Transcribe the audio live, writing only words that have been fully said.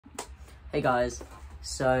Hey guys,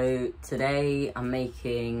 so today I'm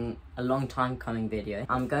making a long time coming video.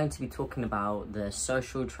 I'm going to be talking about the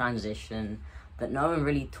social transition that no one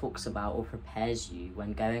really talks about or prepares you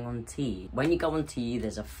when going on T. When you go on T,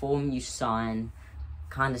 there's a form you sign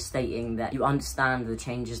kind of stating that you understand the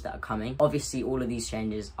changes that are coming. Obviously all of these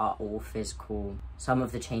changes are all physical. Some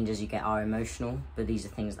of the changes you get are emotional, but these are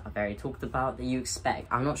things that are very talked about that you expect.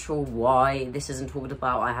 I'm not sure why this isn't talked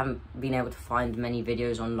about. I haven't been able to find many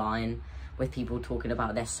videos online with people talking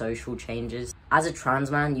about their social changes. As a trans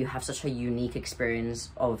man, you have such a unique experience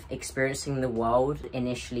of experiencing the world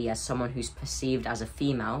initially as someone who's perceived as a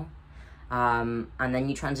female, and then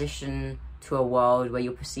you transition to a world where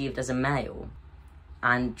you're perceived as a male.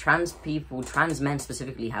 And trans men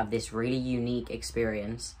specifically, have this really unique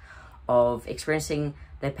experience of experiencing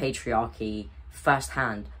their patriarchy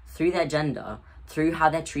firsthand through their gender, through how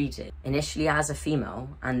they're treated, initially as a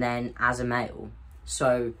female and then as a male.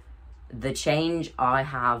 So the change I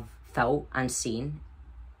have felt and seen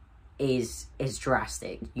is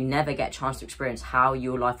drastic. You never get a chance to experience how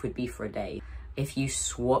your life would be for a day if you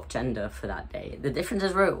swap gender for that day. The difference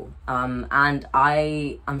is real, and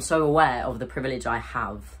I am so aware of the privilege I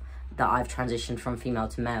have that I've transitioned from female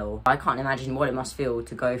to male. I can't imagine what it must feel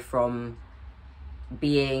to go from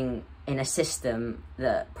being in a system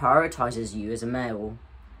that prioritizes you as a male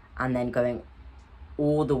and then going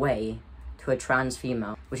all the way to a trans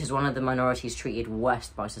female, which is one of the minorities treated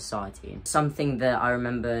worst by society. Something that I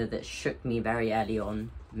remember that shook me very early on,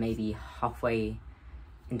 maybe halfway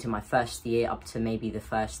into my first year up to maybe the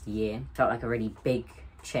first year, felt like a really big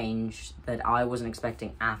change that I wasn't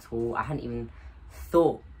expecting at all. I hadn't even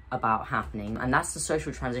thought about happening, and that's the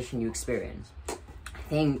social transition you experience. I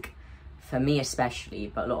think for me especially,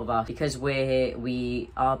 but a lot of us, because we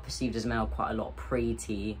are perceived as male quite a lot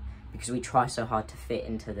pre-T, because we try so hard to fit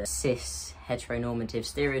into the cis heteronormative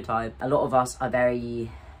stereotype. A lot of us are very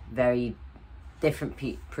different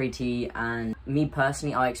pre-T, and me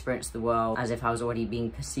personally, I experienced the world as if I was already being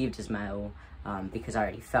perceived as male, because I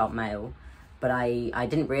already felt male. But I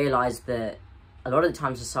didn't realise that a lot of the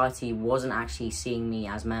time society wasn't actually seeing me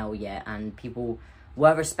as male yet, and people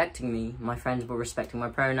were respecting me. My friends were respecting my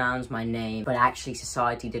pronouns, my name, but actually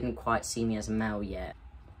society didn't quite see me as a male yet,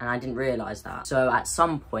 and I didn't realise that. So at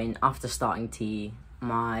some point after starting T,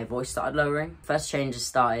 my voice started lowering. First changes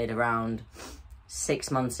started around 6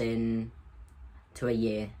 months in to a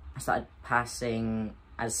year. I started passing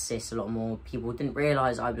as cis a lot more. People didn't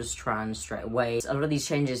realise I was trans straight away. A lot of these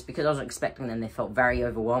changes, because I wasn't expecting them, they felt very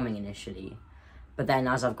overwhelming initially. But then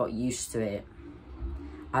as I've got used to it,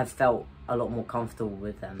 I've felt a lot more comfortable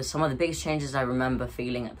with them. Some of the biggest changes I remember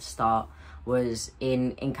feeling at the start was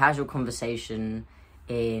in casual conversation,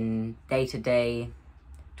 in day-to-day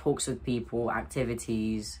talks with people,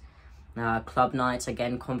 activities, club nights,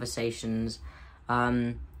 again, conversations.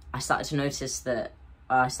 I started to notice that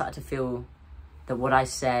I started to feel that what I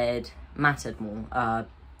said mattered more.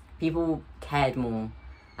 People cared more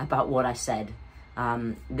about what I said.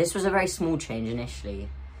 This was a very small change initially,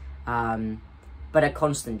 but a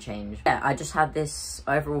constant change. Yeah, I just had this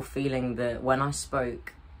overall feeling that when I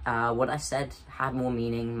spoke, what I said had more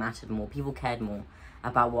meaning, mattered more. People cared more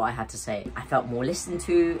about what I had to say. I felt more listened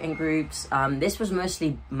to in groups. This was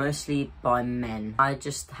mostly by men. I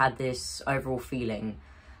just had this overall feeling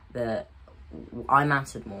that I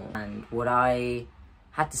mattered more, and what I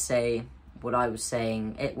had to say, what I was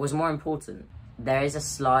saying, it was more important. There is a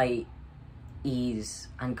slight ease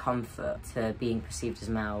and comfort to being perceived as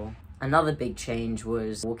male. Another big change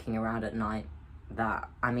was walking around at night.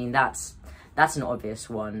 That's an obvious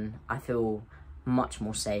one. I feel much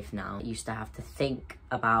more safe now. I used to have to think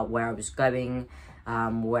about where I was going,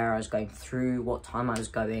 where I was going through, what time I was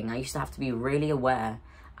going. I used to have to be really aware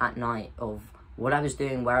at night of what I was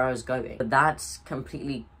doing, where I was going. But that's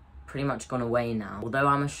pretty much gone away now. Although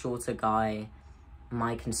I'm a shorter guy,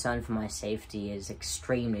 my concern for my safety is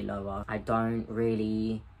extremely lower. I don't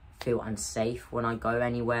really feel unsafe when I go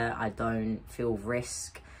anywhere. I don't feel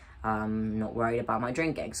risk. Not worried about my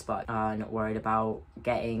drink getting spiked. Not worried about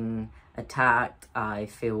getting attacked. I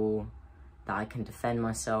feel that I can defend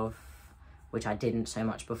myself, which I didn't so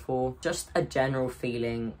much before. Just a general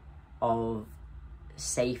feeling of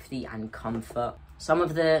safety and comfort. Some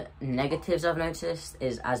of the negatives I've noticed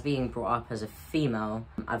is, as being brought up as a female,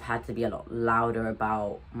 I've had to be a lot louder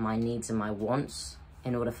about my needs and my wants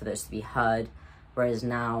in order for those to be heard, whereas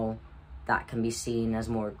now that can be seen as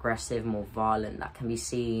more aggressive, more violent. That can be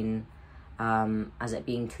seen as it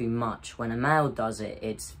being too much. When a male does it,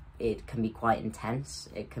 it can be quite intense.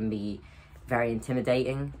 It can be very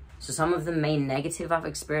intimidating. So some of the main negative I've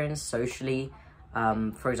experienced socially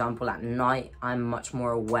For example, at night, I'm much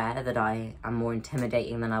more aware that I am more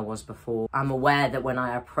intimidating than I was before. I'm aware that when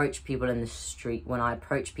I approach people in the street, when I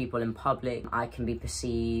approach people in public, I can be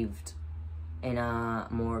perceived in a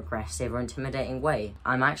more aggressive or intimidating way.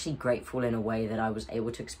 I'm actually grateful in a way that I was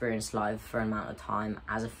able to experience life for an amount of time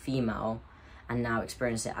as a female and now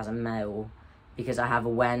experience it as a male, because I have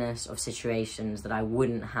awareness of situations that I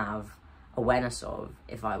wouldn't have awareness of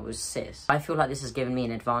if I was cis. I feel like this has given me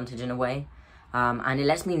an advantage in a way, and it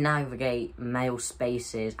lets me navigate male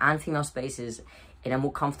spaces and female spaces in a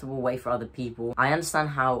more comfortable way for other people. I understand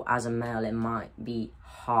how, as a male, it might be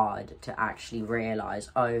hard to actually realise,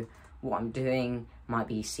 oh, what I'm doing might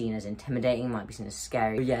be seen as intimidating, might be seen as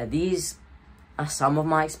scary. But yeah, these are some of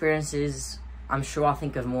my experiences. I'm sure I'll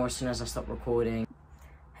think of more as soon as I stop recording.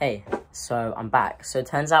 Hey, so I'm back. So it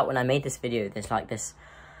turns out when I made this video, there's like this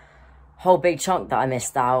whole big chunk that I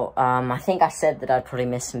missed out. I think I said that I'd probably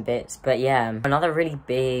miss some bits, but yeah, another really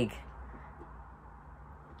big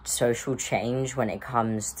social change when it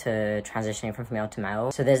comes to transitioning from female to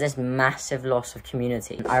male. So there's this massive loss of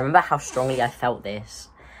community. I remember how strongly I felt this,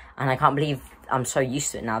 and I can't believe I'm so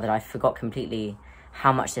used to it now that I forgot completely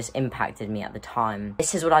how much this impacted me at the time.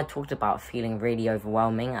 This is what I talked about feeling really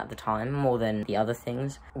overwhelming at the time, more than the other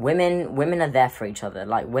things. Women are there for each other.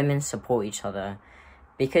 Like, women support each other,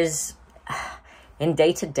 because in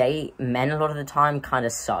day-to-day, men a lot of the time kind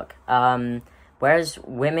of suck. Whereas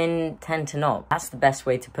women tend to not. That's the best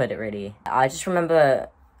way to put it, really. I just remember,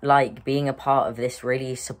 like, being a part of this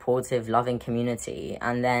really supportive, loving community,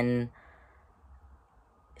 and then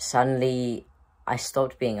suddenly I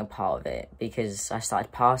stopped being a part of it because I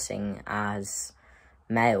started passing as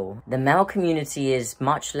male. The male community is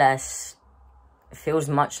feels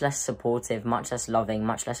much less supportive, much less loving,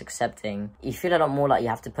 much less accepting. You feel a lot more like you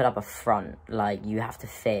have to put up a front, like you have to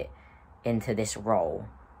fit into this role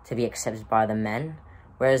to be accepted by the men.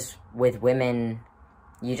 Whereas with women,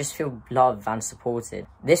 you just feel loved and supported.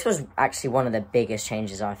 This was actually one of the biggest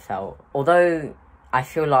changes I felt. Although I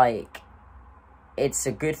feel like it's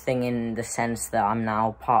a good thing in the sense that I'm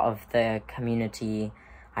now part of the community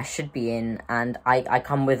I should be in, and I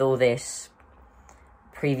come with all this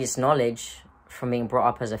previous knowledge from being brought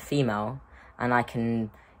up as a female, and I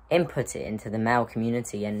can input it into the male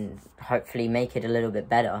community and hopefully make it a little bit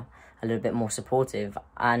better, a little bit more supportive.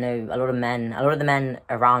 I know a lot of the men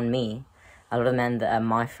around me, a lot of men that are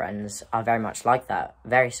my friends are very much like that,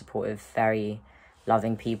 very supportive, very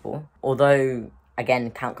loving people. Although,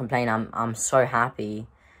 again, can't complain, I'm so happy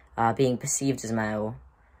being perceived as male,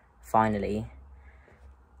 finally.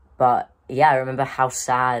 But yeah, I remember how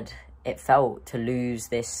sad it felt to lose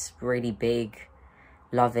this really big,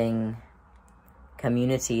 loving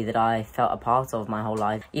community that I felt a part of my whole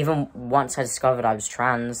life. Even once I discovered I was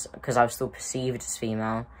trans, because I was still perceived as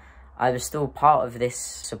female, I was still part of this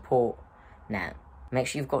support net. Make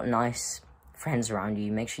sure you've got nice friends around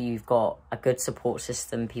you. Make sure you've got a good support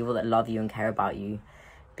system, people that love you and care about you.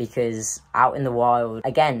 Because out in the wild,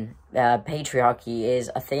 again, patriarchy is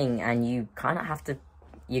a thing, and you kind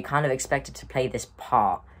of expected to play this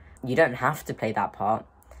part. You don't have to play that part,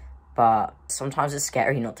 but sometimes it's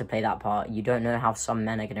scary not to play that part. You don't know how some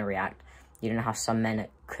men are going to react. You don't know how some men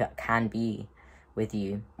can be with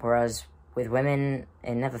you. Whereas with women,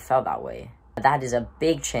 it never felt that way. That is a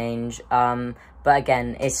big change, but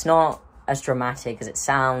again, it's not as dramatic as it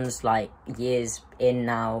sounds. Like, years in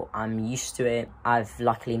now, I'm used to it. I've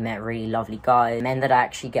luckily met really lovely guys, men that I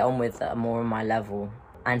actually get on with that are more on my level.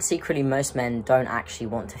 And secretly, most men don't actually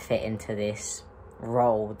want to fit into this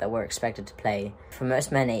role that we're expected to play. For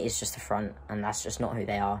most men, it is just a front, and that's just not who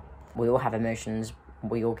they are. We all have emotions,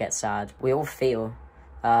 we all get sad, we all feel,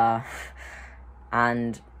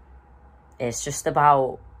 and it's just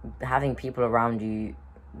about having people around you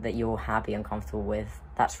that you're happy and comfortable with.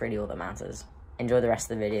 That's really all that matters. Enjoy the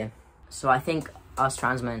rest of the video. So I think us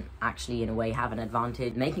trans men actually, in a way, have an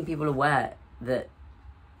advantage, making people aware that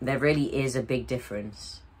there really is a big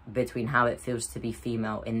difference between how it feels to be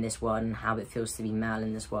female in this world and how it feels to be male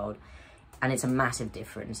in this world. And it's a massive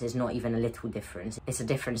difference. It's not even a little difference. It's a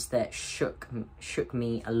difference that shook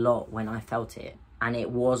me a lot when I felt it, and it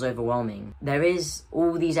was overwhelming. There is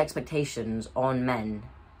all these expectations on men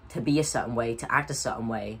to be a certain way, to act a certain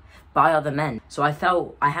way by other men. So I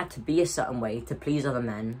felt I had to be a certain way to please other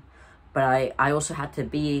men, but I also had to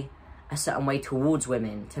be a certain way towards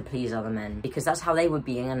women to please other men, because that's how they were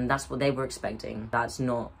being and that's what they were expecting. That's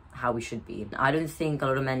not how we should be. I don't think a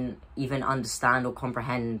lot of men even understand or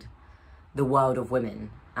comprehend the world of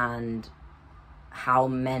women and how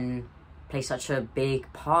men play such a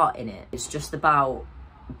big part in it. It's just about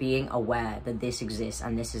being aware that this exists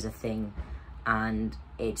and this is a thing, and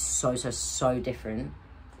it's so different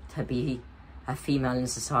to be a female in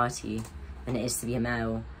society than it is to be a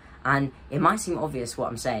male. And it might seem obvious what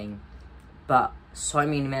I'm saying, but so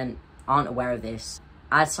many men aren't aware of this.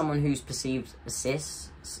 As someone who's perceived as cis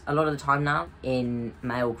a lot of the time now in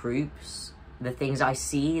male groups, the things I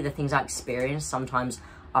see, the things I experience sometimes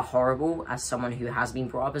are horrible as someone who has been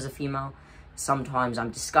brought up as a female. Sometimes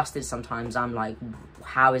I'm disgusted, sometimes I'm like,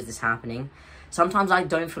 how is this happening? Sometimes I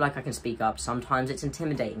don't feel like I can speak up, sometimes it's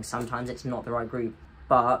intimidating, sometimes it's not the right group.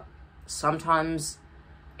 But sometimes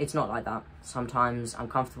it's not like that. Sometimes I'm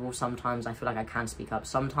comfortable, sometimes I feel like I can speak up,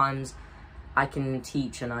 sometimes I can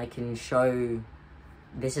teach and I can show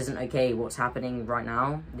this isn't okay, what's happening right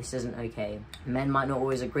now, this isn't okay. Men might not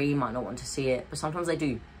always agree, might not want to see it, but sometimes they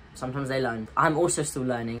do. Sometimes they learn. I'm also still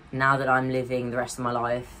learning. Now that I'm living the rest of my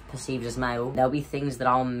life perceived as male, there'll be things that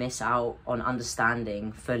I'll miss out on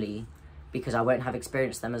understanding fully because I won't have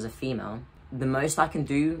experienced them as a female. The most I can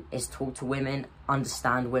do is talk to women,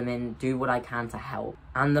 understand women, do what I can to help.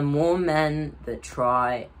 And the more men that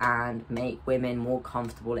try and make women more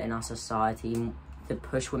comfortable in our society, that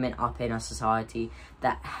push women up in our society,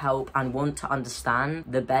 that help and want to understand,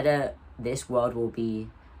 the better this world will be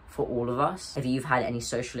for all of us. If you've had any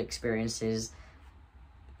social experiences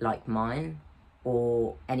like mine,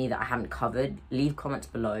 or any that I haven't covered, leave comments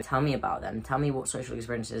below. Tell me about them. Tell me what social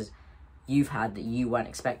experiences you've had that you weren't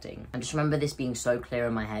expecting. And just remember this being so clear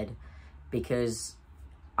in my head, because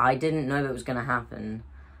I didn't know it was gonna happen.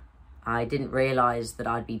 I didn't realise that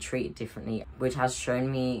I'd be treated differently, which has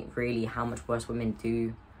shown me really how much worse women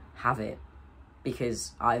do have it,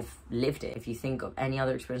 because I've lived it. If you think of any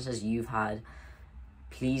other experiences you've had,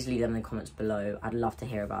 please leave them in the comments below. I'd love to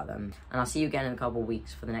hear about them. And I'll see you again in a couple of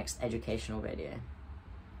weeks for the next educational video.